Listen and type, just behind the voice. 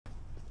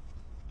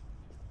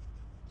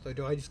So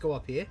do I just go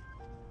up here?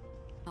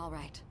 All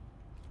right.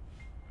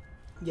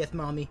 Yes,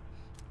 mommy.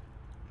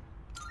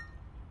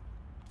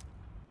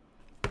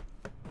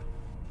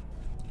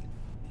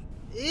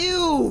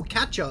 Ew!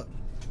 Ketchup!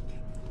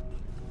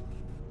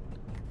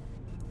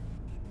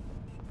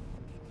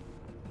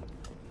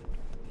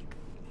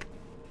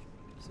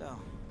 So,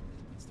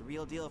 it's the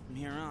real deal from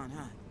here on,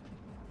 huh?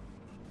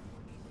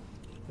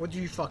 What do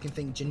you fucking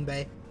think,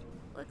 Jinbei?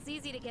 Looks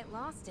easy to get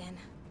lost in.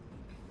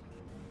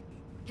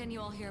 Can you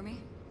all hear me?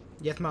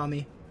 Yes,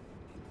 mommy.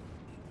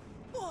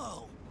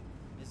 Whoa!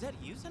 Is that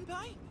you,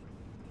 Senpai?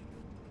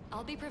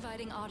 I'll be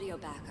providing audio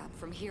backup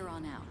from here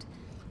on out.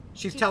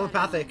 She's Keep that in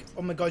telepathic. mind.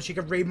 Oh my god, she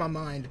can read my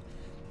mind.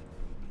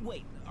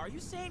 Wait, are you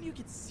saying you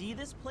could see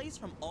this place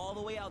from all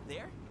the way out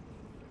there?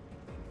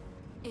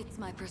 It's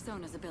my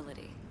persona's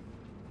ability.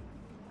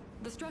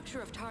 The structure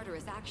of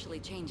Tartarus actually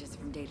changes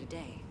from day to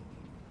day.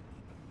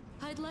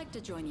 I'd like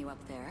to join you up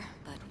there,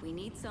 but we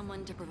need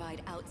someone to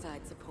provide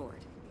outside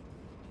support.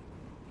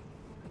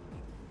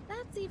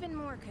 That's even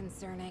more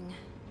concerning.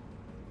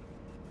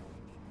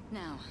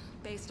 Now,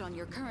 based on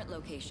your current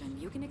location,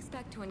 you can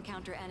expect to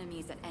encounter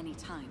enemies at any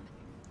time.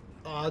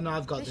 Oh no,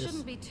 I've got They this.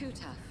 shouldn't be too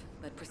tough,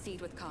 but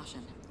proceed with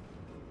caution.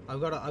 I've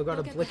got a You'll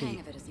get the hang blicky.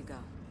 of it as you go.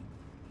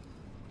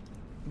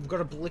 I've got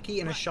a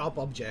blicky and a sharp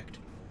object.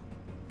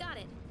 Got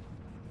it.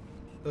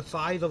 The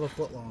size of a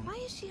foot long. Why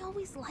is she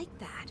always like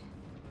that?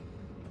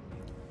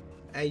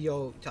 Hey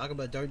yo, talk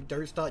about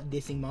don't start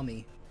dissing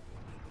mommy.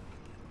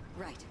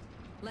 Right.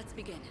 Let's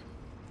begin.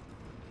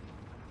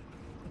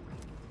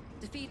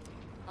 Defeat.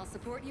 I'll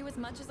support you as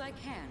much as I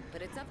can,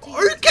 but it's up to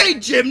you. Okay,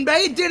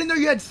 Jinbei! Didn't know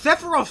you had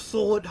Sephiroth's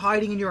sword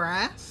hiding in your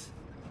ass.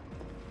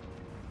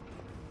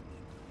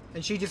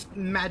 And she just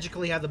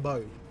magically has a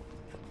bow.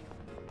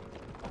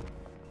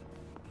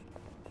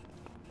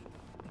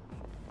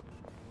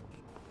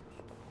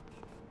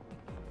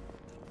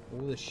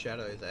 All the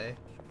shadows, eh?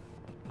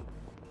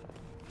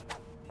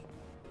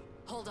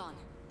 Hold on.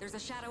 There's a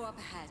shadow up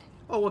ahead.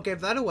 Oh, what gave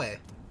that away?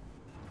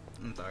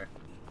 I'm sorry.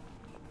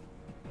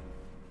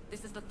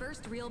 This is the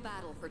first real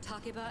battle for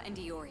Takeba and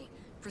Iori.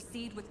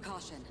 Proceed with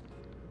caution.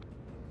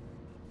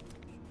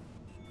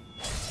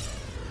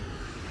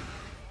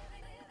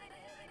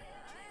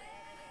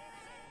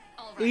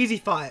 All right. Easy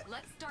fight.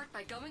 Let's start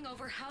by going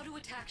over how to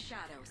attack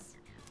shadows.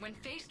 When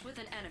faced with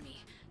an enemy,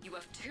 you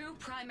have two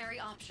primary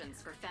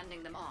options for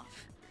fending them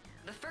off.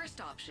 The first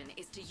option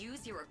is to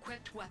use your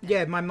equipped weapon.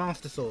 Yeah, my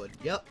master sword.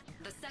 Yep.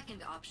 The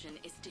second option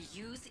is to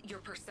use your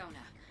persona.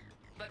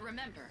 But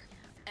remember,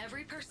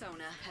 every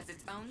persona has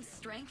its own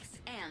strengths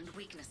and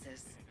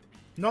weaknesses.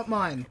 Not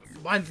mine.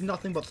 Mine's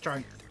nothing but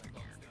strength.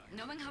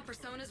 Knowing how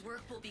personas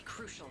work will be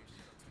crucial.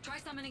 Try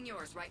summoning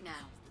yours right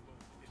now.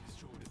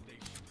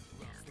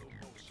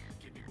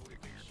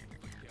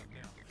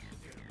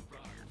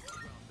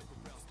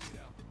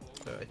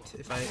 So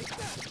if I...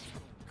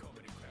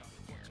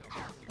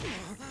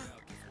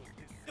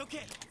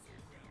 Okay,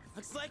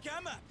 looks like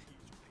I'm up.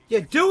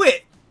 Yeah, do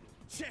it!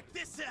 Check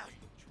this out.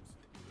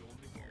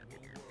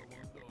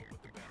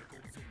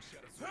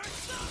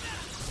 Persona!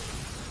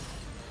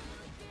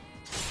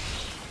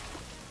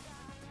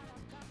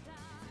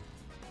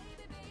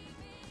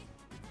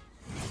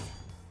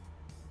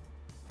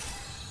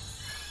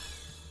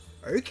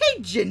 Okay,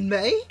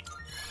 Jinbei!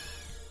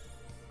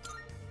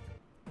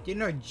 Didn't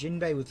know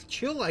Jinbei was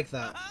chill like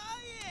that. Oh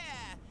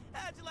yeah!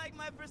 How'd you like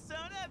my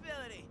persona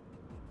ability?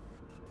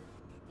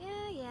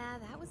 Yeah,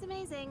 that was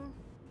amazing.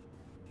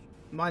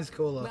 Mine's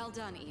cooler. Well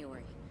done,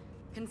 Iori.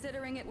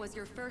 Considering it was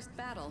your first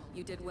battle,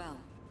 you did well.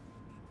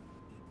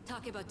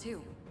 Takeba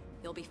too.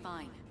 You'll be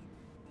fine.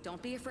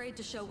 Don't be afraid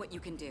to show what you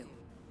can do.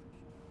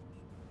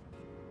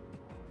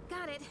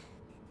 Got it.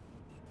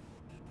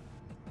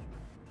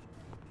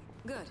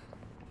 Good.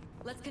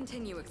 Let's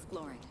continue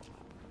exploring.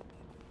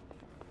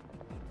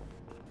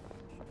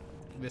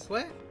 This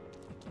way?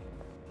 Oh,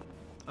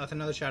 that's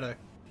another shadow.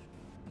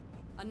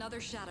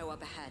 Another shadow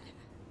up ahead.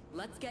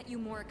 Let's get you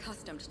more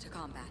accustomed to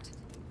combat.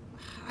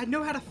 I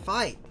know how to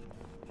fight.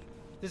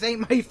 This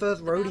ain't my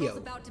first The battle's rodeo.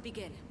 about to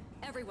begin.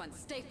 Everyone,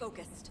 stay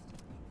focused.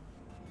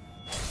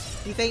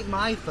 This ain't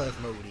my first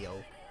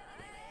rodeo.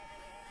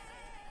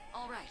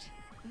 All right.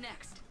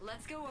 Next,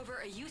 let's go over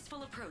a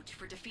useful approach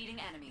for defeating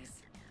enemies.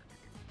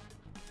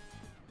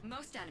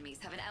 Most enemies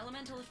have an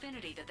elemental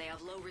affinity that they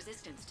have low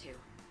resistance to.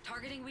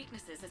 Targeting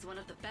weaknesses is one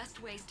of the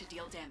best ways to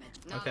deal damage.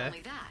 Not Okay.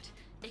 only that,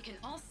 it can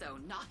also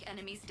knock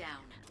enemies down.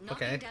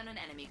 Knocking Okay. down an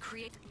enemy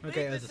creates...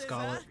 Okay, as a Weaknesses,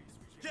 Scarlet.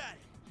 huh? Got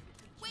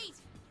it. Wait!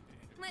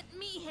 Let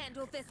me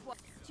handle this one.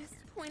 Just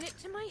point it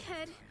to my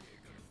head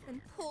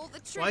and pull the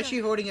trigger. Why is she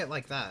holding it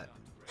like that?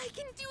 I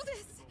can do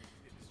this!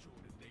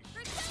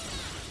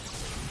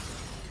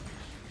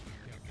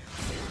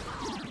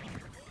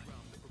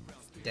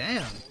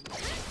 Damn.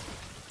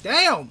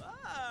 Damn!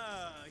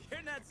 Oh,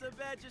 you're not so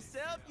bad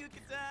yourself,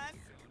 Yuka-san.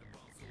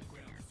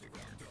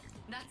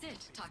 That's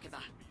it,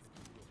 Takeba.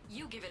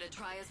 You give it a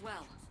try as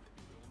well.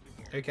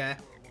 Okay.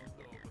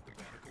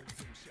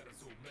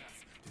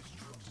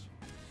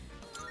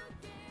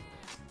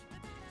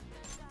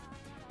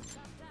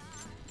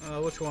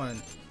 Which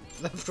one?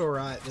 That's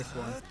alright, this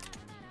one.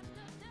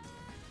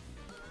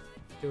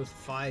 Deals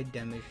fire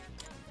damage.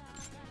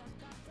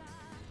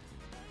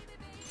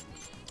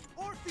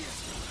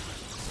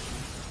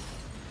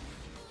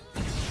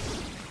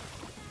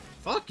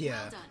 Fuck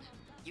yeah! Well done.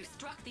 You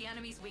struck the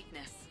enemy's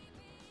weakness.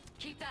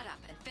 Keep that up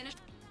and finish.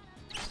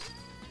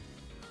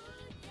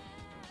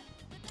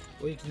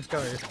 We can just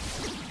go.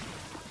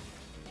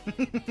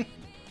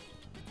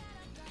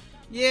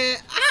 Yeah,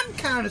 I'm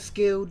kind of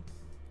skilled.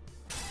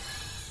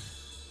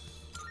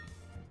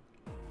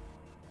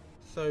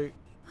 So.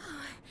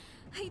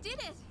 I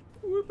did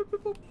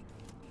it!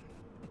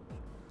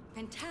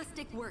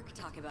 Fantastic work,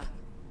 Takeba.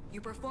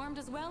 You performed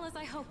as well as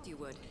I hoped you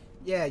would.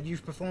 Yeah,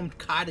 you've performed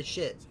kinda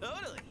shit.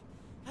 Totally.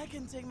 I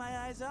couldn't take my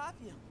eyes off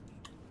you.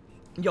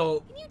 Yo.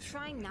 Can you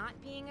try not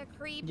being a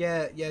creep?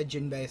 Yeah,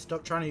 Jinbei,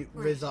 stop trying to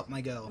riz up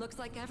my girl. Looks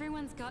like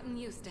everyone's gotten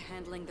used to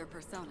handling their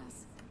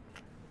personas.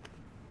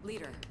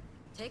 Leader,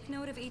 take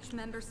note of each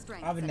member's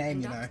strengths I have a name,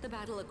 and you conduct know. the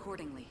battle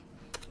accordingly.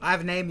 I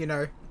have a name, you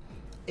know.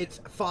 It's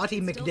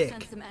Farty Still McDick.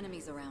 send some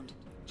enemies around.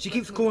 She Let's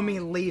keeps move calling me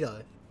on.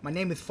 leader. My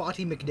name is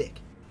Farty McDick.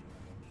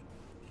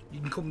 You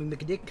can call me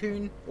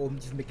McDick-coon, or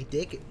just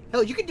McDick.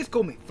 Hell, you can just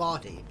call me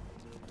Farty.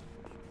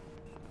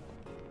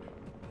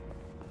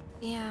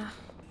 Yeah.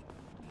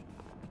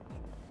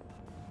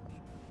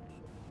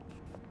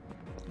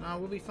 Nah,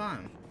 we'll be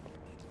fine.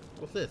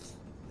 What's this?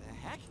 The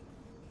heck?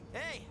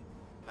 Hey,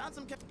 found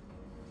some.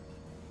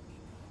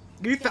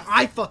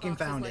 I fucking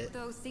Boxes found like it.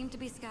 those seem to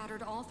be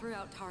scattered all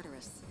throughout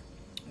Tartarus.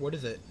 What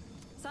is it?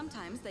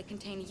 Sometimes they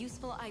contain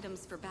useful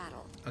items for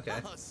battle.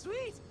 Okay. Oh,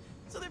 sweet.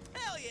 So they're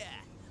hell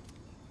yeah.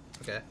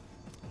 Okay.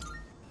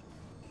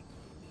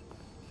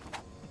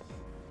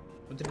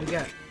 What did we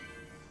get?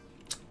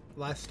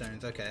 Life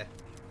stones, okay.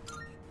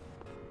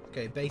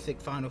 Okay, basic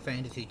Final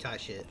Fantasy type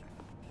shit.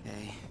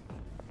 Hey.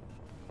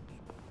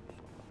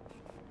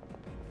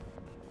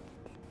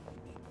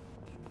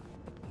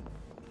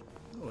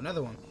 Oh,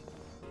 another one.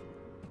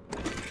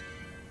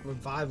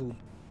 Revival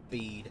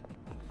bead.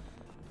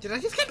 Did I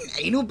just get an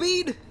anal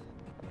bead?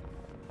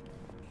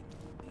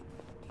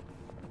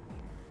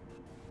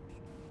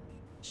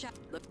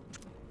 Look.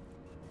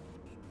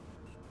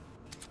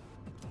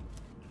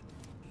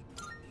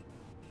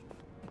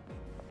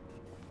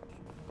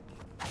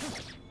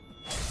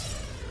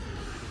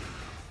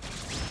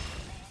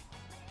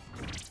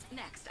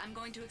 Next, I'm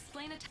going to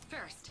explain it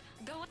first.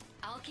 Go.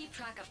 I'll keep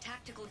track of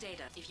tactical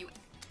data if you.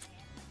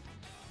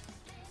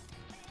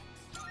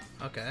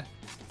 Okay.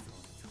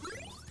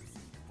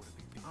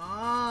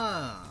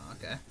 Ah,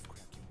 okay.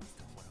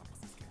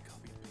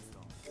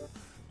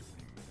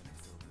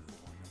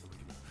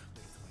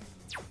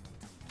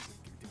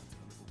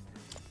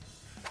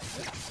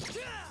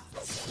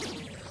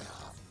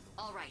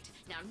 All right,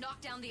 now knock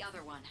down the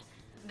other one.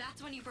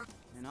 That's when you.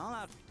 And all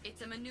out.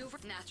 It's a maneuver.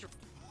 Natural.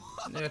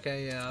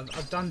 Okay, yeah,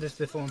 I've done this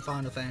before in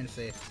Final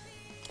Fantasy.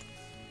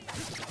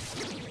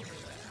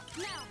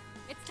 Now,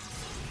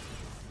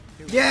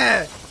 it's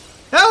Yeah!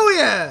 Hell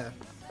yeah!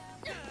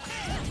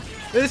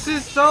 This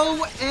is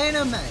so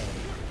anime!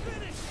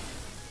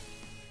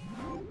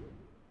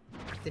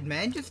 Did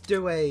man just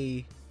do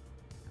a...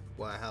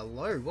 Well,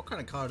 hello, what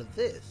kind of card is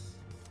this?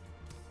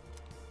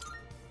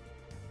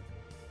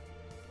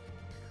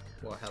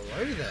 Well,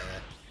 hello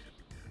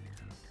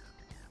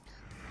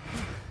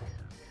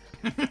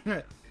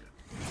there.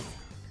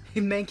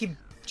 Man keep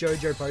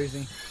JoJo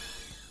posing.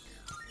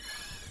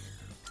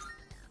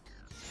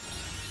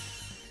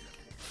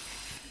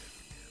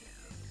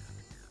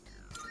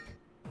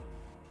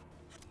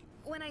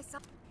 when I saw.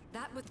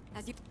 That was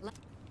as you.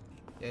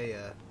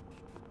 Yeah.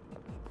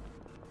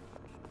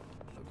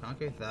 We can't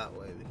go that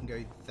way. We can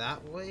go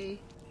that way.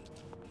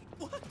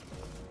 What?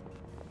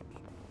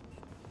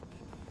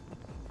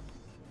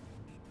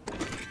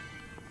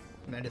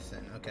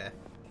 Medicine, okay.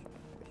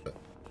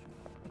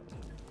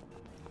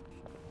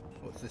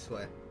 What's this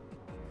way?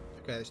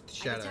 Okay, it's the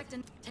shadow.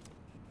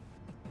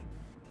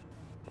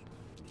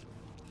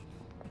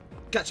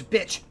 Gotcha,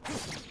 bitch!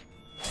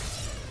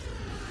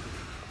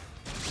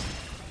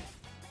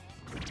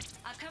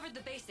 I've covered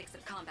the basics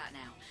of combat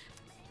now.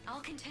 I'll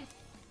continue.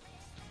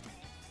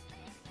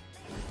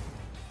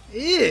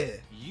 Yeah.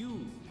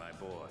 You, my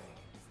boy,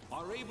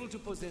 are able to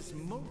possess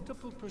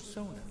multiple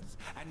personas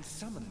and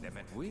summon them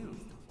at will.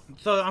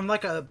 So I'm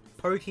like a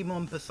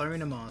Pokemon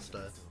Persona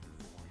Master.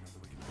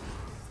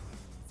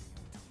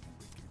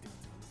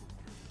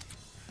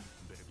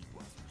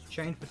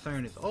 Change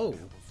personas. Oh.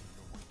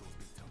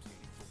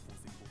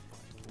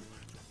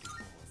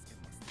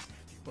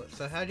 What?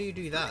 So how do you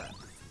do that?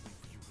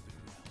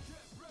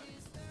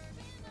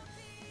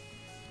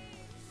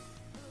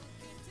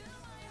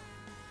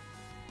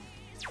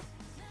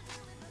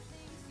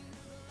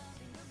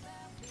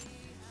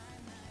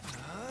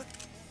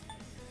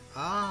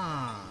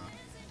 Ah.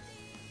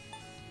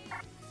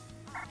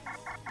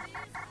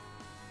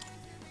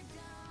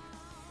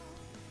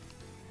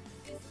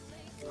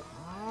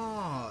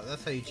 Oh,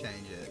 that's how you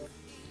change it.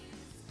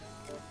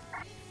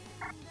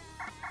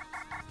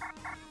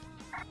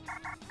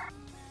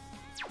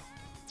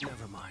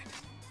 Never mind.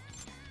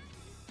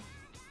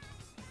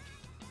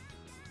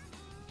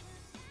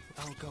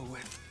 I'll go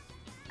with.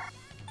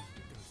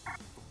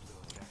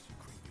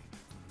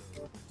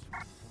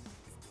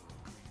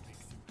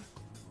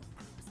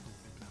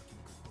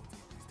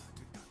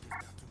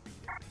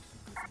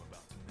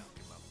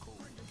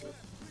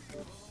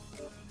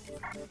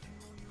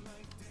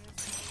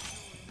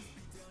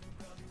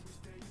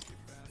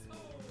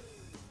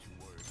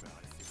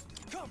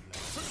 Come,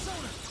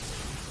 Persona!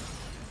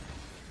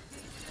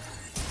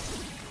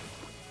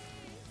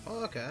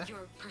 Oh, okay.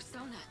 Your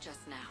persona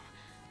just now.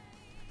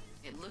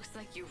 It looks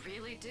like you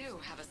really do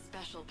have a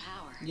special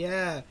power.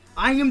 Yeah,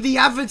 I am the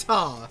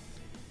Avatar.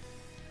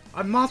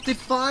 I mastered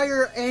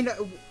fire and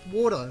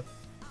water.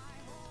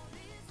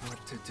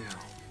 What to do?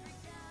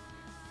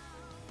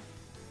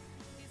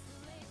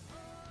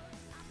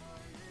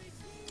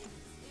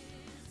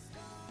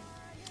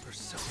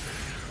 Persona.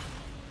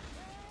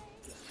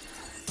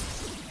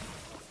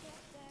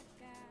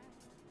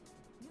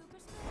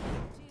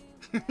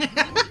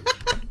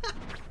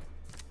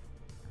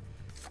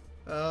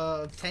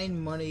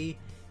 Obtain money.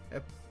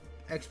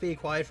 XP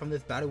acquired from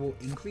this battle will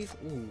increase.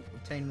 Ooh,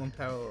 obtain 1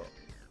 power.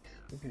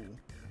 Ooh.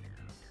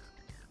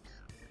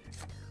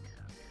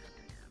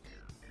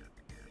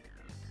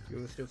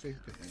 You're still 50.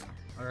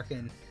 I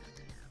reckon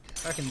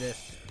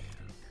this.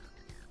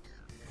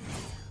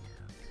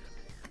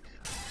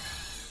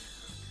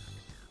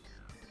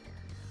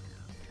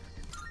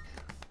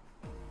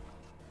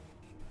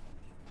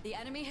 The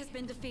enemy has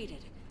been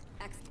defeated.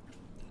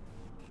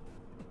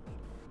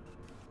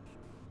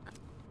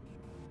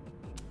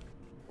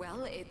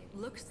 Well, it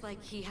looks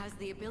like he has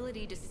the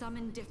ability to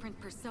summon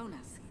different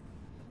personas.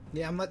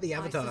 Yeah, I'm like the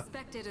Avatar. I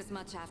suspected as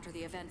much after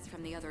the events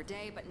from the other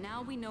day, but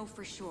now we know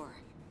for sure.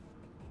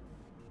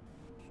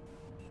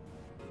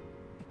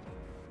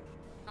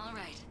 All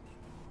right.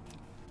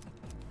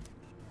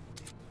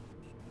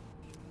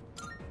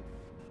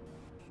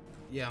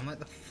 Yeah, I'm like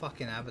the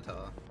fucking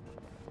Avatar.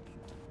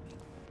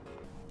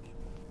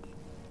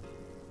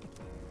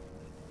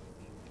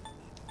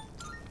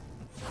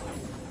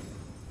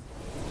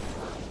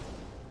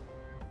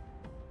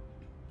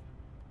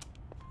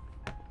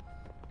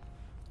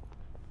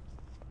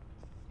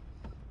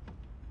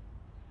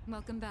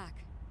 Welcome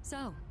back.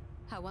 So,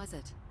 how was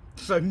it?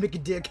 So, Mickey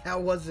Dick, how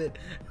was it?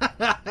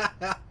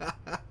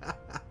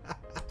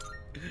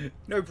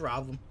 No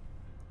problem.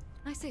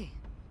 I see.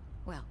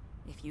 Well,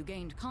 if you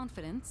gained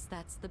confidence,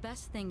 that's the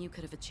best thing you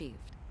could have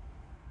achieved.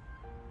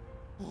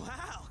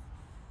 Wow!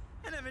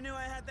 I never knew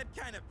I had that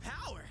kind of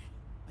power.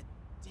 But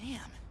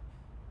damn,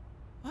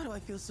 why do I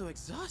feel so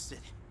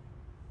exhausted?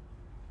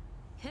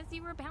 Because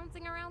you were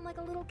bouncing around like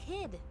a little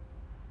kid.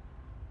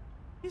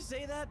 You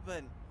say that,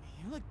 but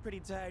you look pretty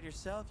tired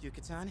yourself,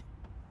 Yuka-tan.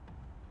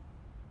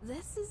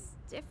 This is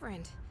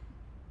different.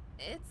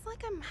 It's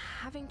like I'm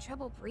having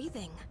trouble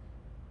breathing.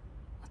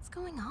 What's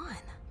going on?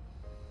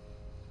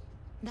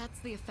 That's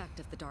the effect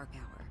of the dark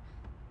hour.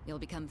 You'll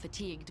become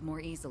fatigued more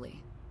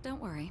easily.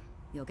 Don't worry,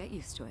 you'll get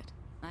used to it.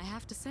 I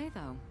have to say,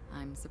 though,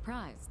 I'm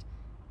surprised.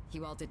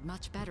 You all did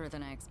much better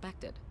than I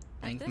expected.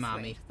 Thanks, At this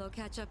Mommy. rate, they'll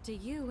catch up to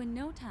you in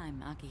no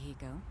time,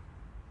 Akihiko.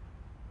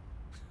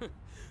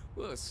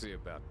 We'll see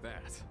about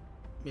that.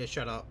 Yeah,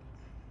 shut up.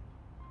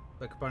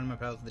 By combining my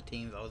powers with the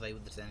teams, I was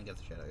able to stand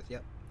against the shadows.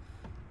 Yep.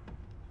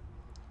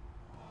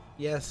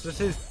 Yes,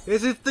 this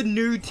is the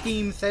new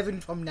Team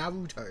 7 from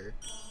Naruto.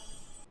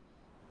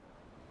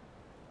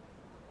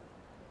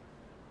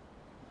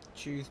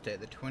 Tuesday,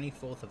 the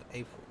 24th of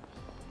April.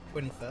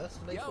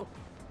 21st of April?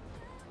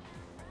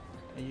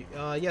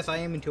 Yes, I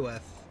am in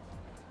 2F.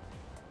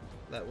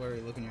 That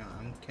worry, look in your eye.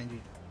 I'm Kenji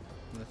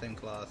in the same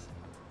class.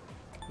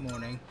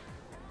 Morning.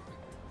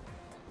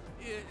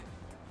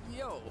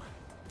 Yo.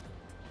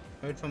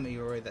 Heard from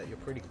Iori that you're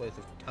pretty close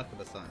with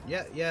Takaba-san.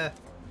 Yeah.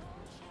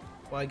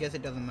 Well, I guess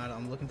it doesn't matter.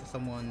 I'm looking for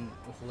someone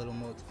with a little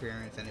more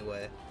experience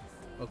anyway.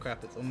 Oh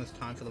crap, it's almost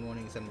time for the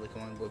morning assembly.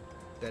 Come on, we'd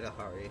better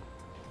hurry.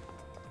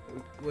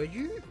 Were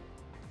you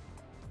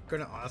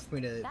gonna ask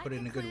me to put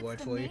in a good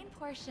word for you? That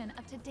concludes the main portion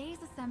of today's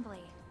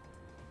assembly.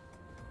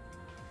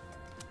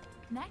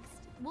 Next,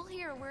 we'll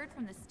hear a word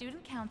from the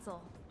Student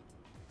Council.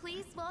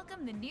 Please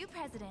welcome the new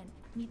president,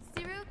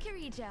 Mitsuru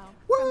Kirijo,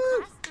 Woo!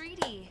 from Class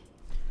 3D.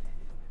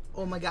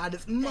 Oh my god,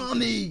 it's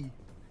Mommy!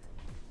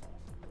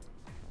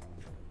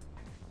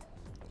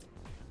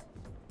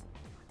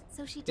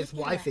 So she did It's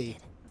get wifey.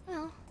 elected.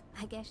 Well,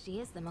 I guess she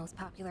is the most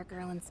popular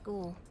girl in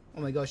school.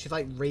 Oh my god, she's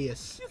like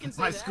Rias You in can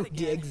say High that School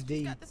again. She's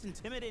DxD. got this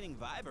intimidating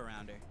vibe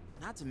around her.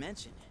 Not to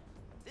mention,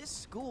 this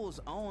school's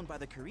owned by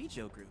the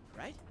Kirijo group,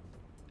 right?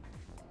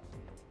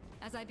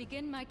 As I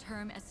begin my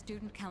term as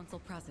Student Council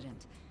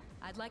President,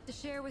 I'd like to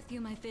share with you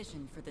my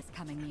vision for this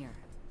coming year.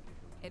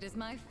 It is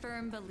my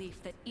firm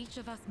belief that each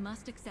of us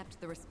must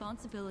accept the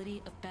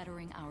responsibility of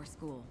bettering our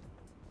school.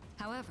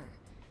 However,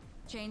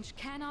 change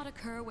cannot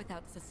occur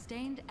without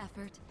sustained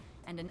effort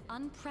and an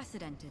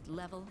unprecedented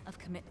level of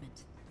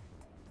commitment.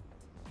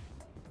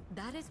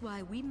 That is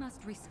why we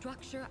must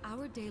restructure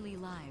our daily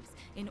lives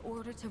in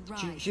order to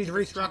rise. She's to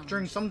this restructuring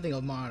challenge. something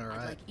of mine, I'd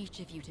alright? like each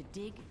of you to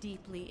dig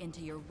deeply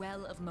into your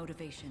well of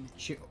motivation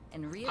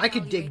and I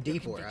could dig reevaluate your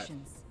deep, alright?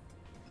 convictions.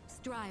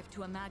 strive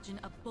to imagine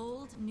a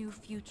bold new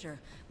future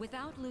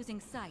without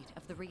losing sight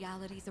of the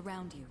realities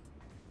around you.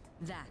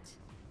 That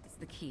is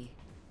the key.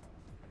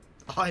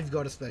 I've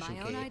got a special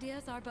My key. own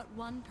ideas are but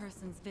one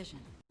person's vision.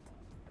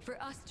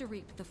 For us to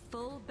reap the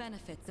full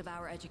benefits of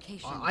our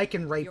education, I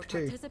can rape your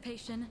too.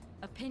 participation,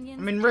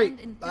 opinions, I mean, rape.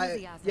 and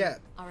enthusiasm Yeah.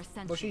 are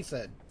essential. What she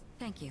said.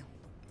 Thank you.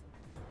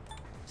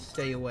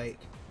 Stay awake.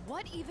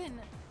 What even?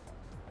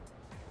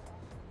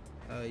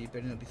 You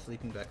better not be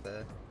sleeping back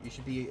there. You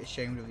should be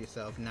ashamed of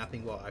yourself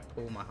napping while I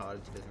pour my heart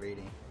into this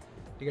reading.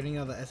 You're getting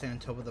another essay on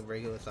top of the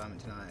regular assignment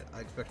tonight.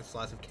 I expect a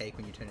slice of cake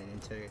when you turn it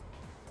into.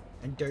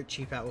 And don't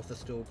cheap out with the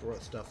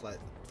store-bought stuff like...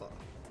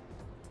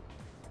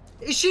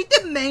 Is she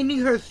demanding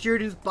her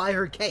students buy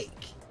her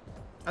cake?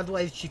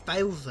 Otherwise she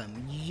fails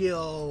them.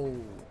 Yo.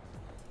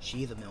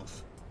 She's a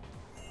MILF.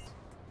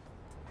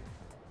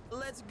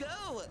 Let's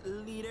go,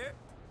 leader.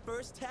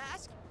 First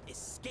task,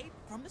 escape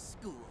from the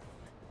school.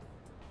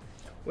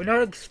 We're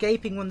not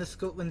escaping when the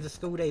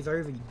school day's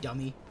over, you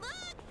dummy. Look!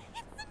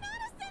 It's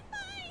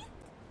Sonata-senpai!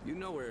 You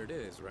know where it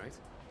is, right?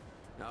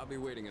 I'll be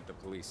waiting at the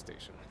police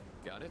station.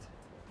 Got it?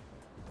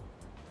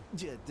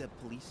 The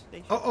police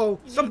station? Uh-oh,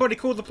 You somebody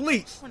call the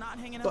police! We're not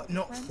hanging out But with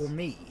not friends? for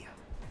me.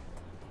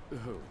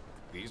 Who?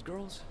 These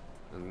girls?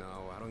 No,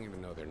 I don't even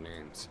know their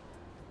names.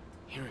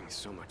 Hearing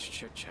so much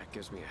chit-chat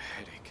gives me a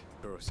headache.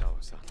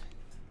 Kurosawa-san,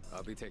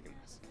 I'll be taking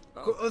this.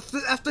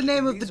 That's the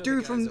name of the these are dude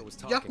guys from I was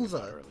talking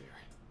about Yakuza. earlier.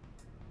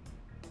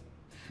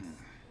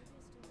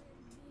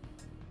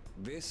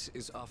 This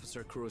is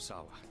Officer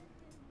Kurosawa.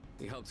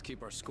 He helps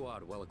keep our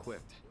squad well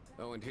equipped.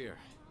 Oh, and here,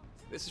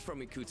 this is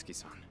from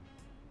Ikutsuki-san.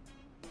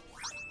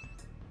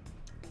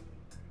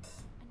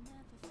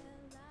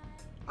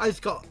 I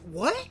just got,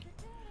 what?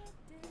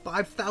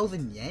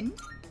 5,000 yen?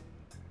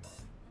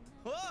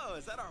 Whoa,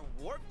 is that our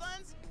war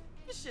funds?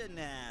 You shouldn't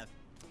have.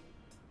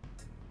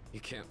 You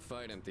can't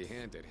fight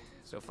empty-handed,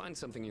 so find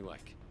something you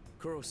like.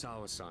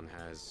 Kurosawa-san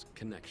has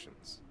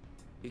connections.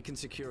 He can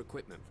secure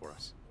equipment for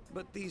us.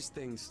 But these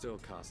things still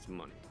cost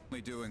money.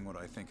 Only doing what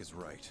I think is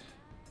right.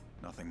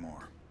 Nothing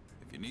more.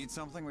 If you need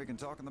something, we can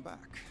talk in the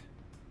back.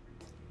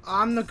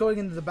 I'm not going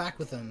into the back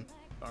with him.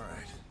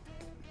 Alright.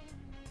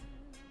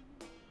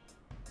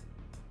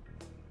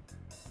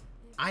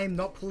 I am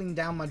not pulling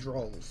down my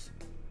drawers.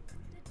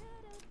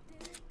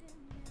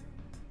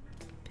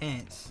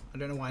 Pants. I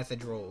don't know why I said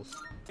drawers.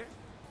 Here,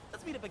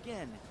 let's meet up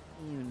again.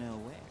 You know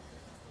where.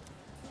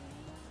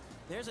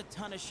 There's a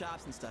ton of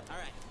shops and stuff. All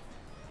right.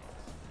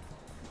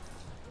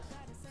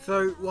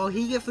 So, while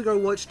he gets to go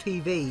watch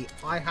TV,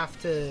 I have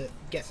to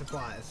get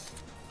supplies.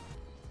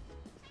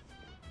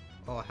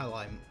 Oh,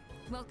 hello.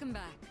 Welcome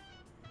back.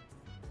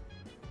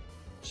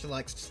 She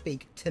likes to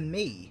speak to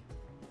me.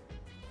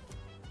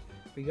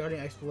 Regarding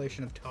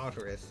exploration of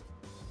Tartarus.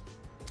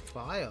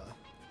 Fire.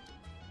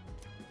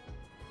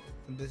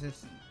 Some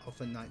business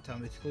offer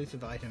nighttime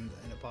exclusive items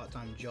and a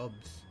part-time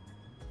jobs.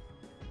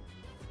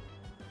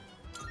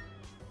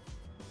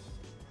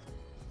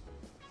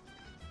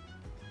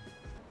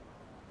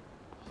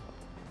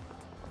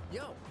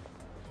 Yo!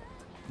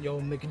 Yo,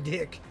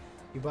 McDick,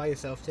 you by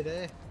yourself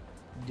today?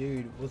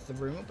 Dude, was the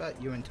rumor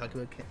about you and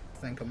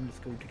Takuma-san coming to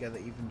school together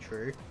even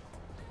true?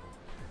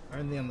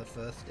 Only on the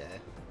first day.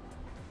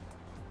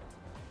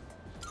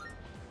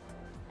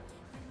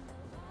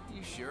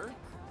 You sure?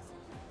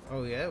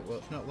 Oh yeah? Well,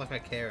 it's not like I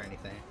care or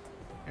anything.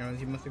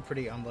 Anyways, you must be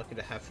pretty unlucky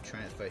to have to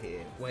transfer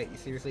here. Wait, you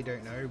seriously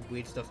don't know?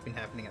 Weird stuff's been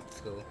happening at the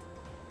school.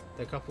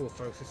 There are a couple of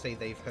folks who say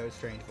they've heard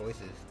strange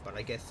voices, but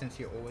I guess since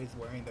you're always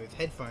wearing those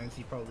headphones,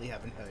 you probably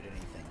haven't heard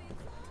anything.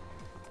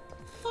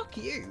 Fuck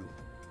you!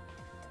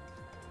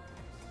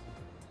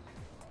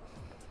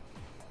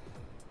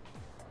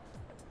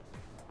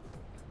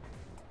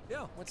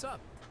 Yo, what's up?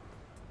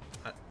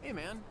 Hey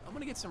man, I'm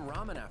gonna get some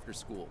ramen after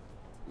school.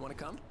 You wanna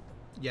come?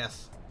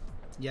 Yes.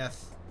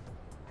 Yes.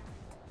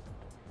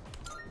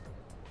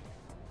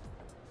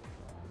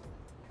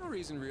 No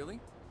reason really.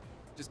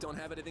 Just don't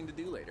have anything to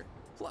do later.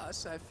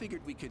 Plus, I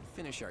figured we could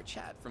finish our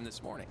chat from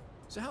this morning.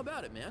 So how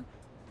about it, man?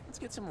 Let's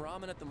get some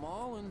ramen at the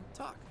mall and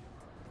talk.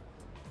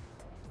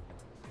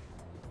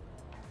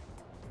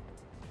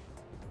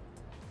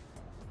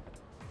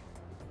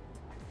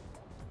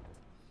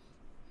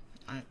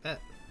 I bet.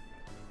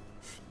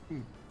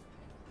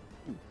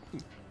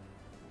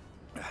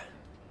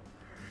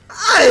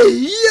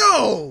 Hey,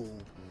 yo!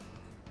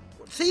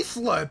 What's he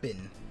slurping?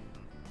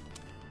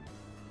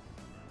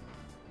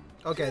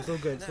 Okay, it's all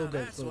good, it's all Now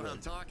good, it's that's all what good. I'm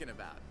talking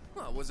about.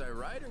 Well, was I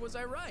right or was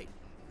I right?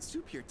 The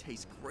soup here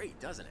tastes great,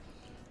 doesn't it?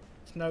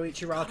 It's no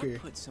Gotta Ichiraku.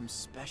 put some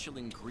special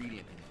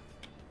ingredient in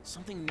it.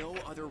 Something no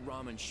other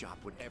ramen shop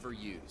would ever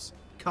use.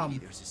 Come.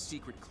 Maybe there's a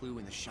secret clue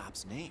in the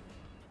shop's name.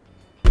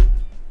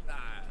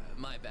 Ah,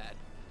 my bad.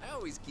 I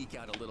always geek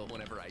out a little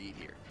whenever I eat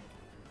here.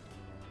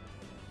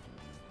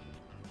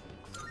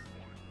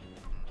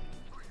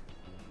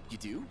 You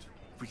do?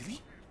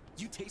 Really?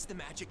 You taste the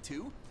magic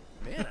too?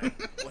 Man,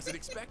 I wasn't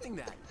expecting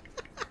that.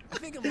 I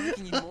think I'm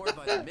liking you more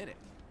by the minute.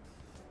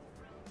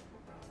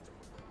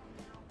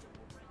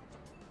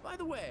 By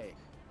the way,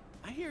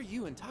 I hear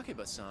you and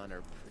Takeba-san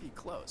are pretty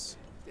close.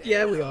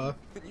 Yeah, we Damn, are.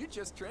 You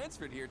just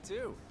transferred here,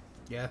 too.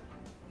 Yeah.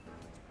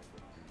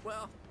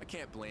 Well, I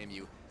can't blame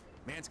you.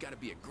 Man's gotta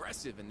be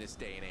aggressive in this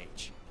day and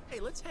age. Hey,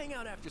 let's hang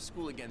out after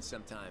school again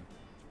sometime.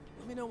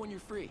 Let me know when you're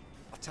free.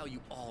 I'll tell you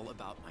all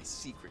about my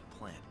secret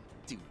plan.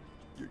 Dude,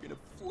 you're gonna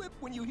flip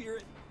when you hear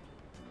it.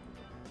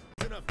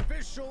 An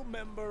official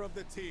member of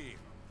the team.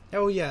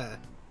 Hell yeah.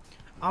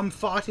 I'm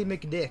Farty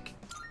McDick.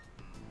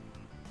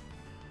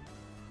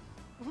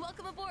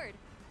 Welcome aboard.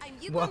 I'm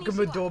Yuko Welcome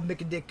Nishiwa. aboard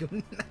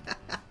McDick.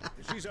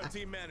 She's our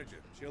team manager.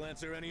 She'll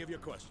answer any of your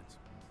questions.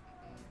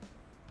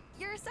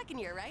 You're a second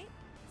year, right?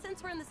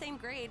 Since we're in the same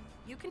grade,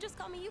 you can just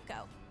call me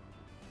Yuko.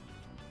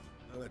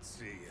 Let's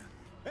see.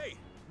 Hey,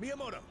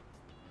 Miyamoto.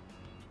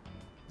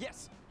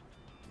 Yes.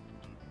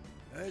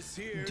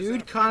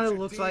 Dude kind of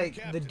looks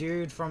like the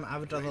dude from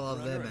Avatar: The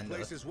Last Airbender.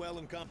 Places well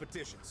in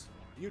competitions.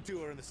 You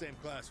two are in the same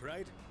class,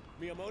 right?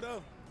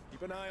 Miyamoto,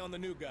 keep an eye on the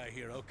new guy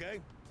here, okay?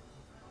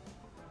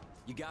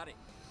 You got it.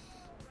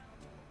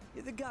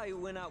 You're the guy who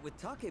went out with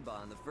Takeba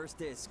on the first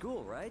day of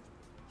school, right?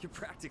 You're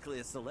practically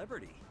a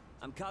celebrity.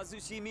 I'm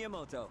Kazushi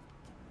Miyamoto.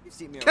 You've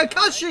seen me around,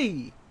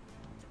 Kakashi! right?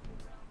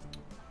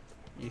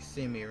 You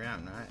see me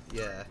around, right?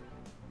 Yeah.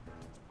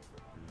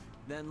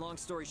 Then, long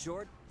story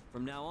short,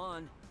 from now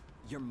on,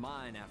 you're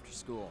mine after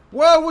school.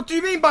 Whoa, what do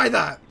you mean by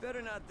that? You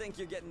better not think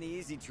you're getting the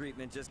easy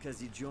treatment just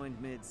because you joined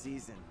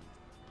mid-season.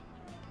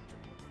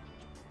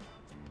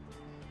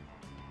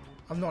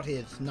 I'm not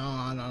his.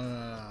 No, no, no,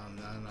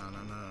 no, no, no,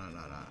 no, no,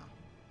 no, no.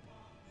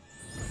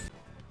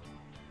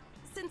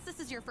 Since this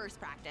is your first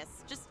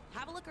practice, just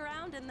have a look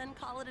around and then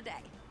call it a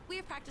day. We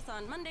have practice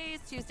on Mondays,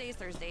 Tuesdays,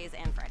 Thursdays,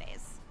 and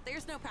Fridays.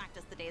 There's no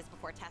practice the days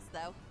before tests,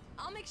 though.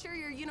 I'll make sure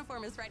your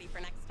uniform is ready for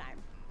next time.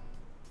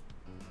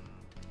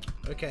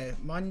 Okay,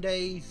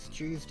 Mondays,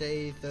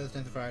 Tuesdays, Thursdays,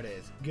 and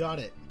Fridays. Got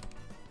it.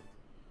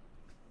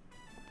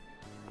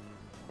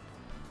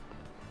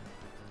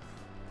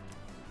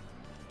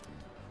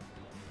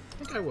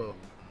 I think I will.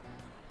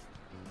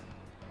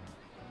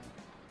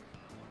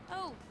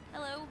 Oh,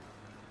 hello.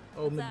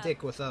 Oh, What's up?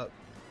 McDick, what's up?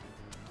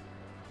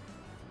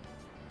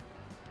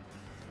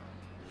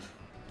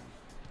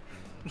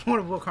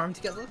 Want to walk home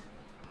together?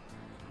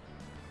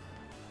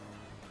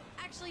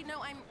 Actually,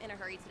 no, I'm in a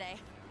hurry today.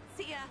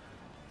 See ya.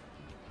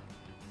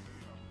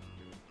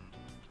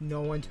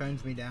 No one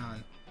turns me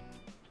down.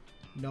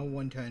 No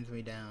one turns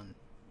me down.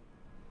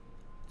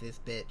 This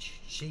bitch.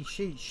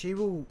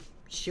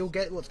 She'll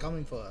get what's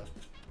coming for her.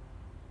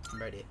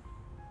 I'm ready.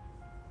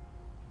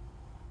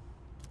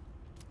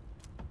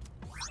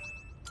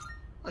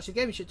 Oh, she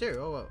gave me shit too.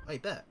 Oh, well, I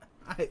bet.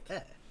 I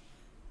bet.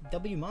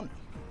 W money.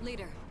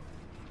 Leader.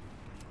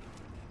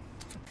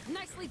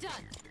 Nicely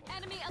done.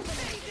 Enemy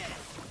eliminated.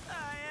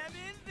 I am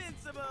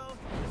invincible.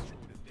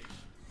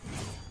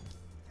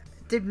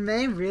 Did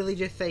May really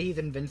just say he's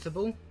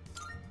invincible?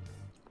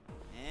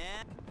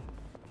 Eh?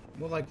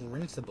 More like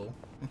rinsable.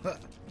 The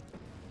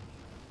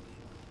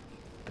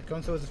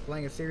console is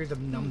displaying a series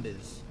of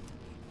numbers.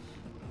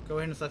 Go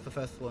ahead and select the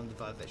first floor and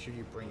device that should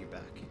you bring you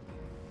back.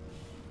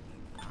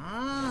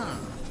 Ah!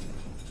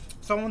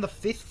 So I'm on the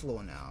 5th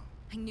floor now.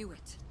 I knew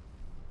it.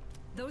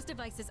 Those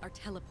devices are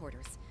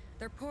teleporters.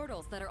 They're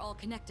portals that are all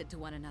connected to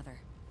one another.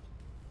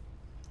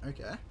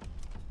 Okay.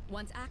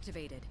 Once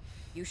activated,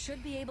 you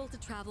should be able to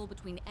travel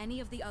between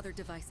any of the other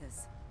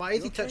devices. Why is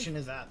You he okay? touching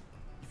his app?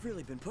 You've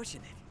really been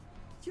pushing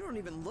it. You don't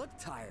even look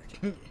tired.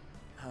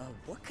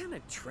 What kind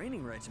of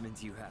training regimen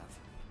do you have?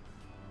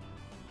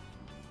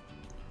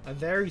 A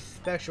very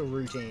special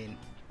routine.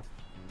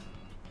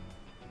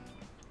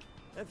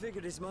 I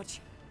figured as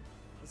much.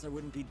 Else I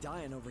wouldn't be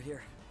dying over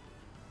here.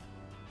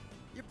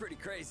 You're pretty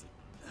crazy.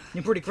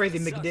 You're pretty crazy,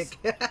 Kinda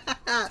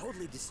McDick.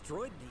 Totally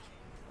destroyed me.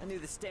 I knew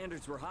the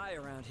standards were high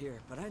around here,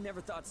 but I never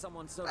thought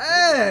someone so good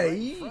Hey! would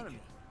be right in front of me.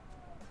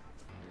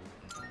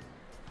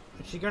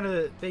 Is she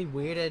gonna be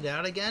weirded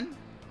out again?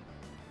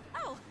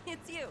 Oh,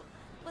 it's you.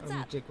 What's Oh,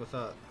 up? McDick, what's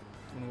up?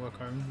 Wanna work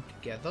home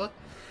together?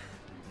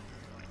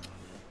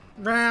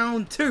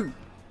 Round 2.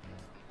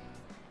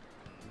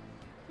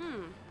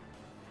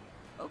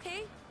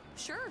 Okay,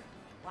 sure.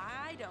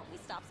 Why don't we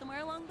stop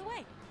somewhere along the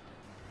way?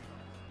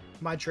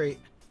 My treat.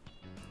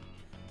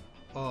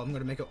 Oh, I'm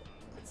gonna make it.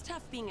 It's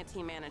tough being a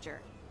team manager.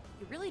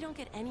 You really don't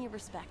get any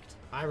respect.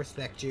 I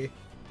respect you.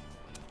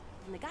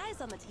 And the guys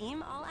on the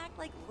team all act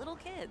like little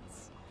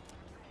kids.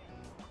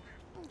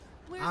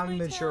 Where's I'm a my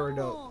mature towel?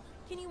 adult.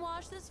 Can you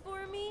wash this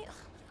for me?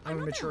 I'm a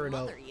not mature their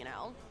adult. mother, you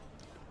know.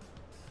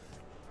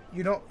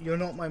 You're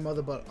not my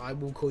mother, but I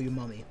will call you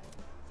mommy.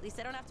 At least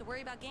I don't have to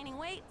worry about gaining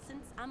weight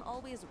since I'm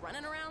always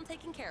running around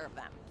taking care of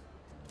them.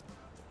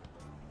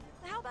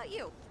 How about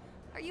you?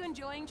 Are you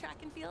enjoying track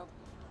and field?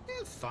 Yeah,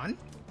 it's fun.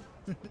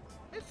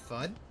 It's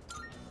fun.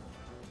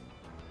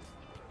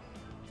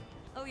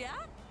 Oh yeah?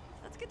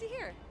 That's good to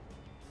hear.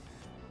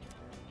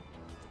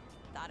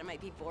 Thought it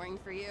might be boring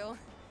for you,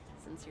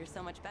 since you're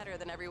so much better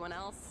than everyone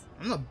else.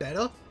 I'm not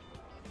better.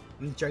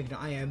 I'm joking.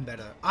 I am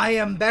better. I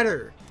am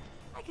better.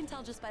 I can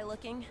tell just by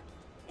looking.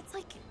 It's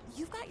like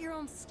you've got your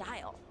own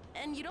style,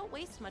 and you don't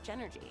waste much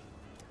energy.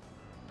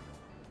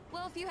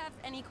 Well, if you have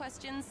any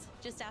questions,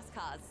 just ask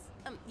Kaz.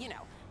 You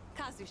know,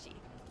 Kazushi.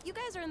 You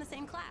guys are in the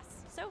same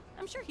class, so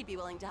I'm sure he'd be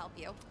willing to help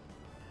you.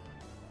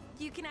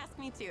 You can ask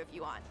me too if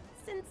you want,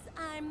 since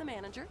I'm the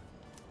manager.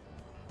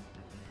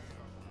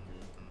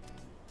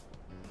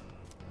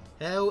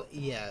 Hell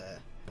yeah.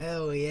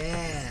 Hell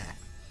yeah.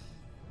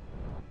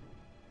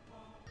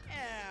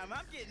 Damn,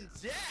 I'm getting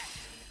jacked.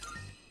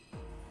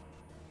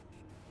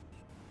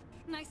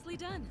 Nicely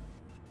done.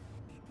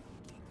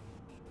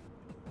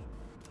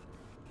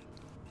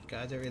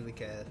 God, I don't really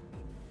care.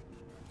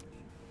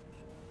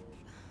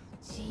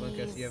 Well, I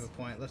guess you have a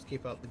point. Let's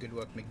keep up the good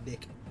work,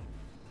 McDick.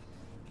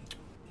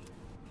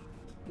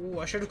 Ooh,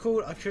 I should have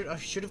called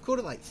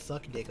it like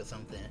Suck Dick or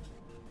something.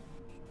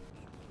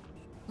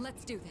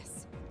 Let's do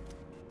this.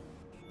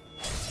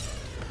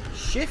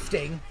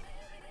 Shifting?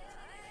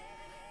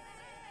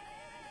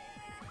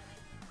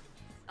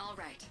 All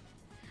right.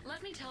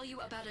 Let me tell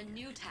you about a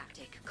new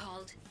tactic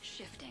called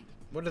shifting.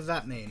 What does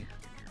that mean?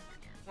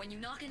 When you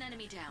knock an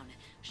enemy down,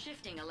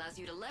 shifting allows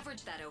you to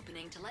leverage that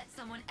opening to let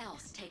someone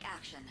else take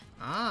action.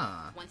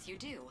 Ah. Once you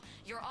do,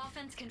 your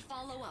offense can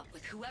follow up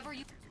with whoever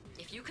you...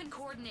 If you can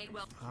coordinate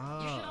well,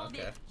 you should all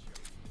Okay.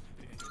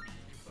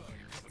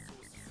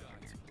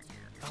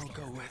 I'll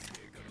go with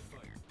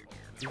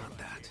not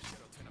that.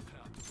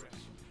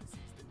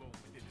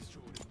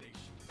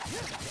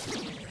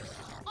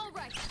 All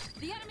right,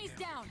 the enemy's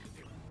down.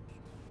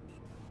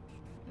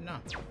 No.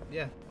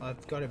 Yeah,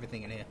 I've got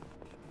everything in here.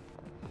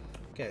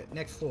 Okay,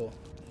 next floor.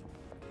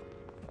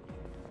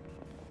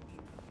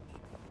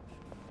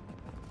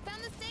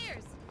 Found the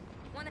stairs.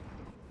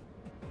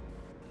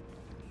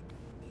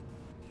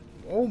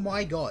 Oh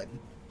my god.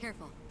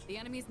 Careful, the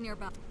enemy's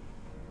nearby.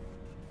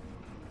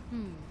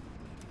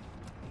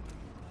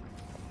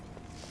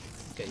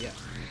 Okay, yeah.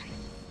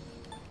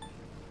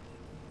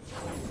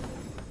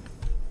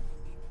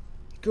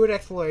 Good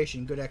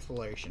exploration, good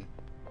exploration.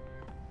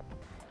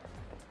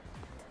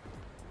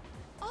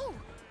 Oh!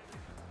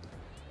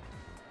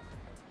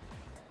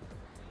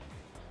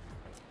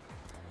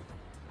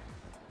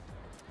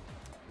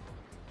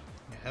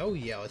 Hell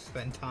yeah, I'll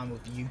spend time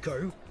with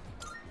Yuko.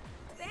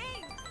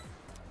 Thanks!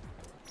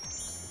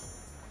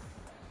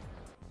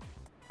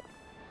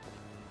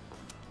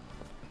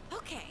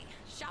 Okay,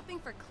 shopping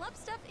for club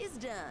stuff is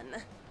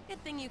done.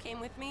 Good thing you came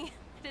with me.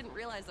 I didn't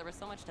realize there was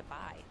so much to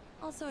buy.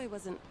 Also, I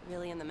wasn't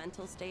really in the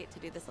mental state to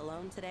do this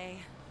alone today.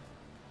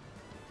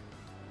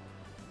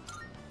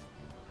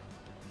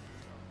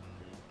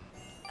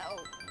 Oh,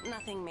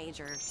 nothing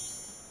major.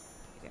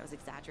 Maybe I was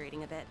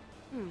exaggerating a bit.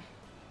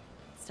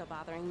 It's still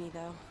bothering me,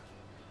 though.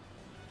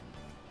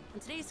 On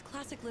today's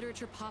classic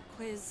literature pop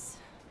quiz,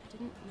 I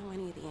didn't know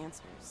any of the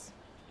answers.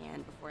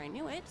 And before I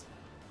knew it,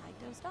 I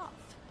dozed off.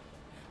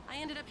 I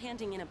ended up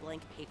handing in a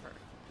blank paper.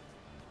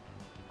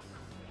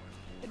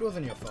 It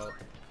wasn't your fault.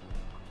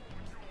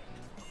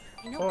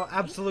 You know, Oh,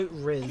 absolute I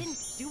Riz.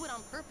 didn't do it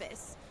on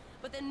purpose.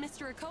 But then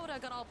Mr.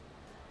 Akoda got all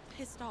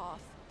pissed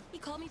off. He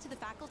called me to the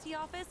faculty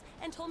office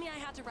and told me I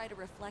had to write a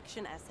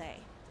reflection essay.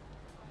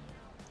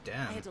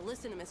 Damn. I had to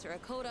listen to Mr.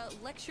 Akoda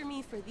lecture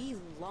me for the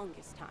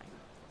longest time.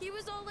 He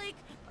was all like,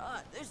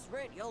 at this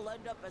rate you'll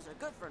end up as a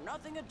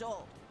good-for-nothing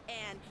adult.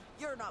 And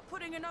you're not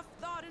putting enough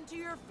thought into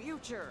your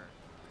future.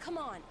 Come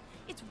on,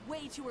 it's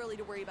way too early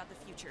to worry about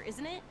the future,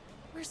 isn't it?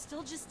 We're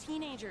still just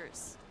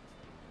teenagers.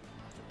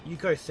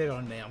 Yuko sit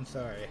on me, I'm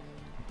sorry.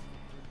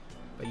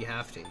 But you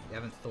have to. You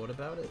haven't thought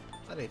about it?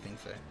 I don't think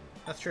so.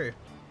 That's true.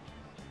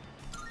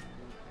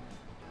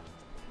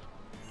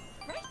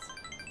 Right?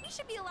 We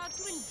should be allowed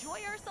to enjoy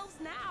ourselves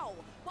now,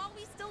 while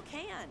we still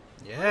can.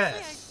 Yes.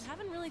 Honestly, I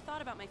haven't really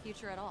thought about my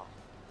future at all.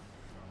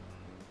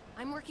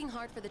 I'm working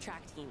hard for the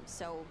track team,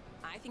 so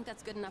I think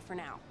that's good enough for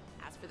now.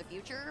 As for the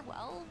future,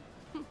 well,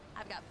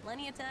 I've got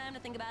plenty of time to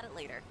think about it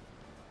later.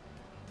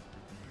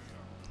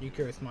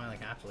 Yuko is smiling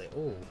happily.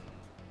 Ooh.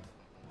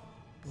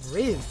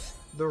 Riz!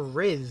 The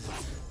Riz!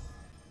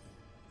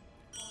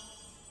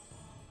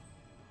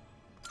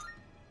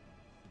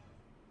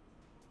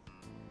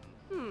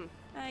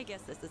 I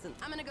guess this isn't...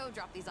 I'm gonna go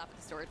drop these off at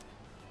the store.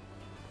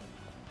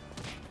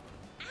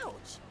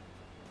 Ouch!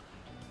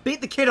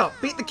 Beat the kid up!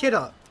 Beat the kid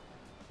up!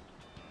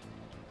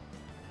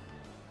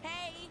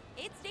 Hey,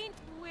 it's Dane...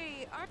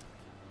 Wait, aren't...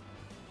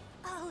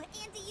 Oh,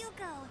 Auntie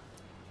Yuko.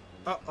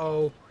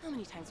 Uh-oh. How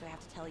many times do I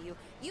have to tell you?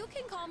 You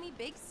can call me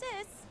Big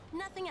Sis,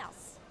 nothing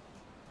else.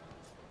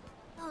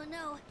 Oh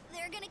no,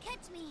 they're gonna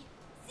catch me.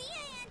 See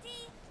ya,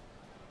 Auntie.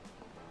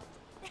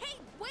 Hey,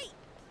 wait!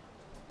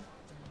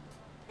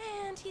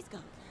 And he's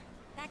gone.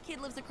 That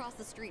kid lives across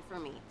the street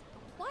from me.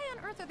 Why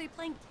on earth are they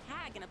playing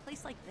tag in a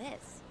place like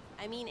this?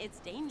 I mean, it's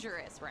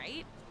dangerous,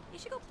 right? You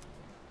should go...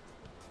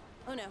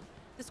 Oh no,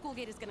 the school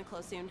gate is gonna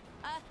close soon.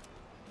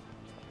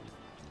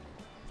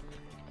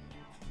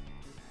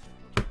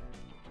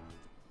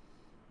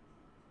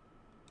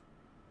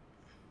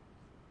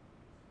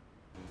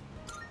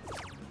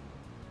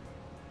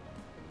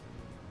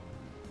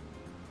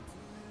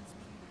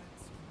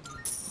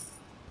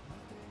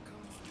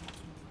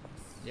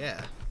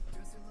 Yeah.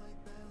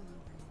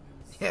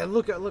 Yeah,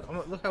 look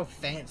how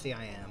fancy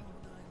I am.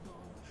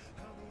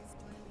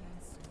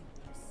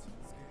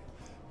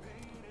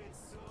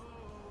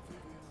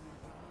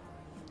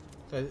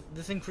 So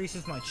this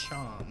increases my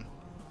charm.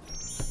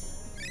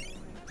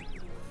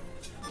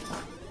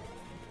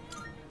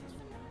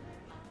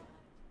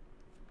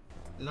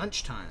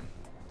 Lunchtime.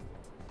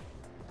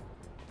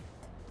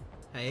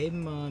 Hey,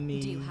 mommy.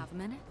 Do you have a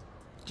minute?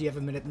 Do you have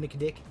a minute, Mickey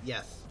Dick?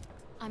 Yes.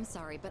 I'm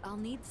sorry, but I'll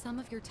need some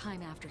of your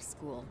time after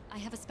school. I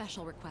have a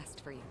special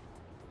request for you.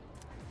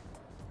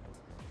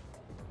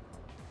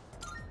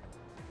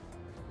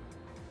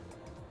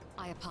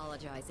 I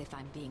apologize if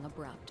I'm being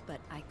abrupt, but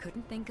I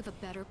couldn't think of a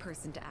better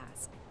person to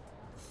ask.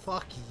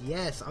 Fuck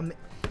yes. I'm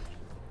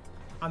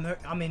her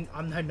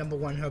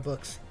 #1 in her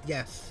books.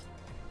 Yes.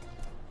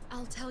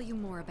 I'll tell you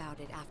more about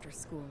it after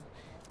school.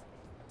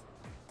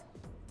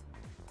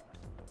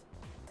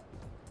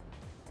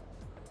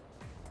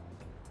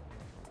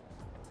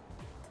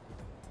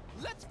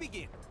 Let's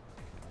begin.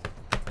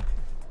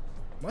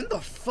 When the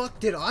fuck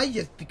did I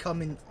just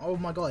become in? Oh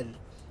my god.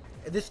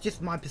 Is this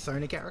just my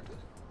Persona character?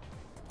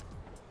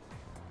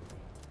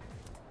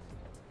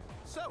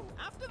 So,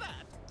 after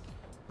that...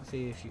 I'll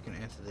see if you can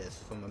answer this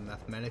from a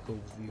mathematical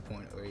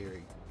viewpoint or your...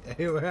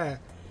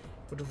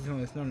 What if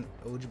it's not an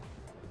algebra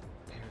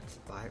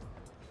spire?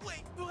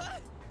 Wait,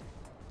 what?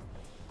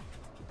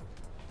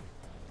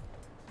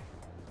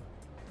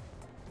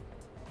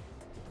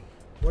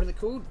 What is it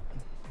called?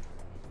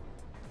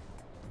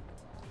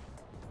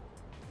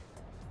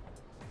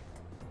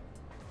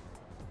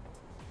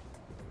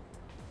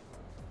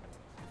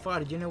 Fire,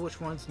 did you know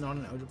which one's not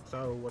an algebra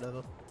spire or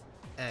whatever?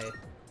 A.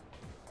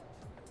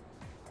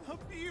 A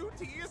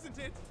beauty, isn't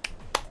it?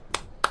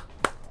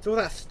 It's all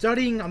that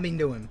studying I've been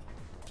doing.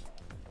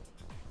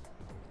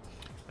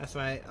 That's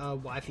right,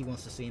 wifey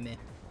wants to see me.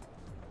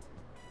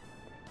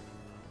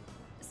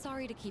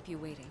 Sorry to keep you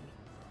waiting.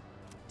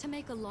 To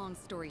make a long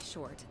story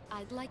short,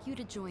 I'd like you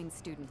to join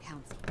student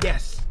council.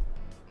 Yes!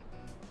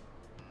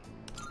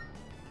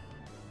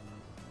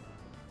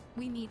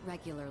 We meet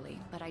regularly,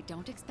 but I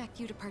don't expect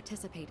you to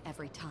participate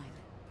every time.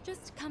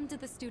 Just come to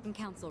the student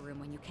council room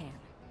when you can.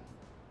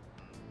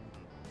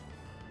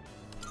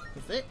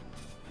 That's it?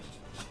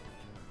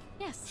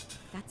 Yes,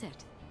 that's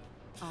it.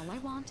 All I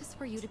want is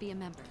for you to be a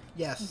member.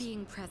 Yes.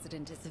 Being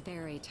president is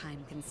very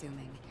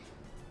time-consuming.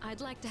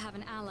 I'd like to have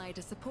an ally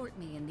to support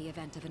me in the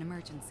event of an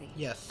emergency.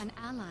 Yes. An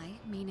ally,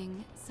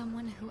 meaning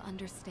someone who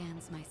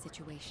understands my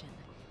situation.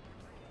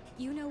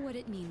 You know what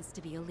it means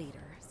to be a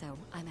leader, so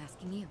I'm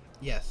asking you.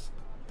 Yes.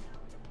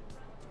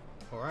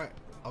 Alright,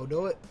 I'll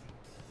do it.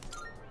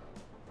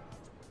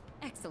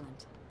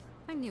 Excellent.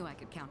 I knew I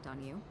could count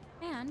on you.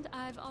 And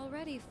I've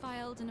already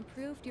filed and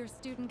approved your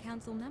student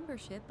council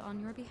membership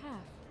on your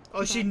behalf.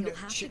 Oh, but you'll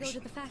have to go to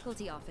the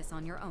faculty office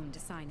on your own to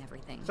sign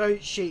everything. So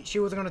she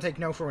wasn't gonna take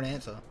no for an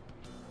answer.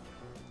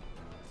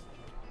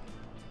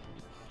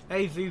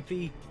 Hey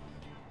Voopy,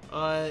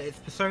 it's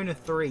Persona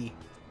 3.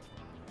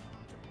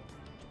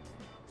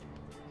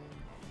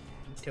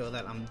 Tell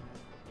that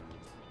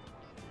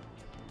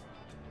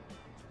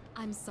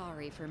I'm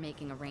sorry for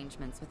making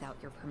arrangements without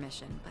your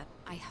permission, but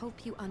I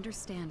hope you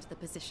understand the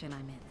position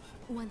I'm in.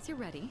 Once you're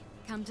ready,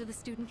 come to the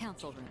student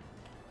council room.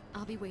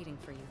 I'll be waiting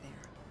for you there.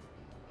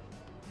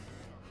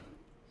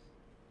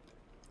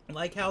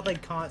 like how they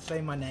can't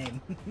say my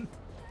name. Can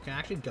I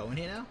actually go in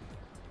here now?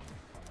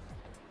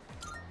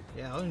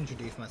 Yeah, I'll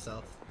introduce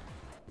myself.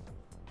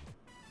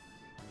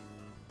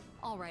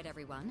 All right,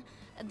 everyone.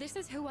 This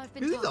is who I've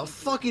been Who talking the to.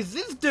 fuck is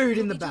this dude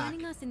in the You'll be back?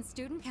 joining us in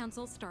student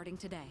council starting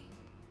today.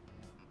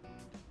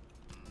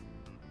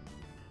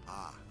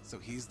 Ah, so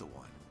he's the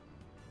one.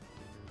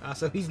 Ah,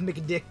 so he's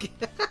Mickey Dick.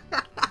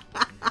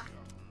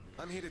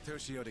 I'm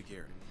Hidetoshi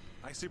Odagiri.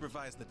 I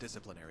supervise the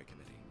disciplinary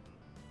committee.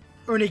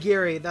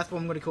 Onigiri, that's what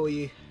I'm gonna call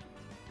you.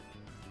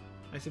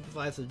 I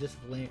supervise the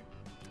discipline.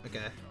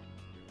 Okay.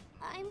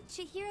 I'm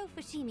Chihiro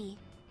Fushimi,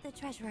 the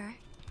treasurer.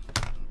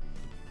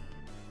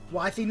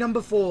 Wifey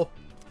number 4.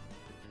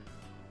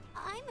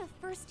 I'm a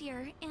first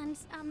year, and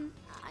I'm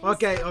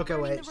Okay, still okay,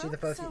 learning wait. the She's the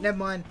ropes, first. so Never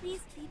mind.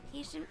 Please be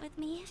patient with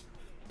me.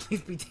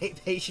 Please be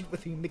patient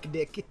with me, Mickey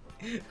Dick.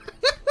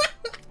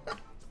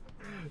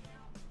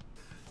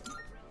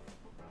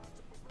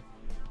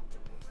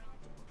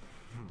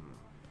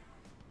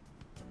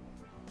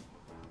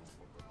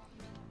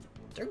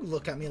 Don't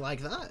look at me like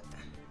that.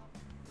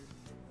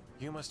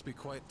 You must be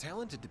quite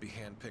talented to be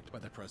handpicked by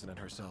the president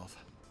herself.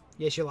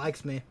 Yeah, she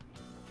likes me.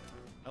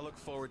 I look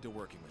forward to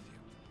working with you.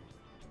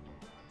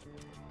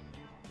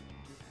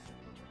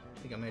 I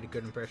think I made a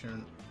good impression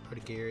on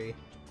Odagiri.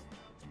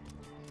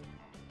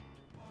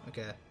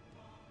 Okay.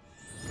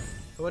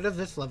 So what does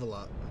this level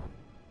up?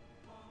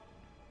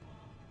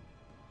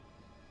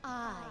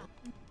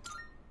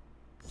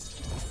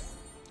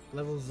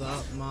 Levels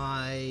up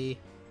my...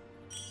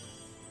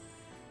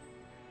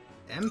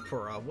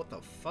 Emperor? What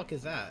the fuck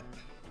is that?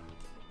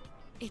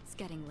 It's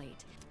getting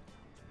late.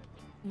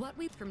 What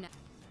we from now...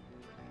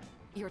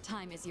 Your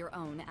time is your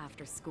own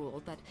after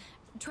school, but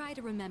try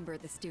to remember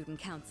the student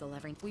council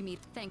every we meet.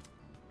 Thank.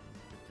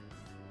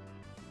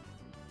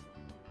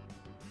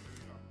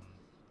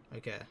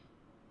 Okay.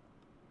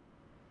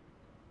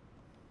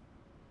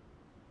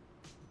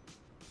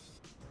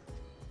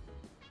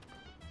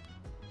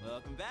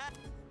 Welcome back.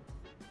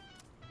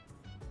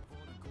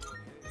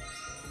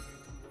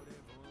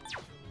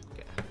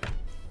 Okay.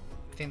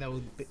 I think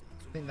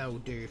that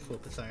would do for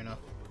Persona.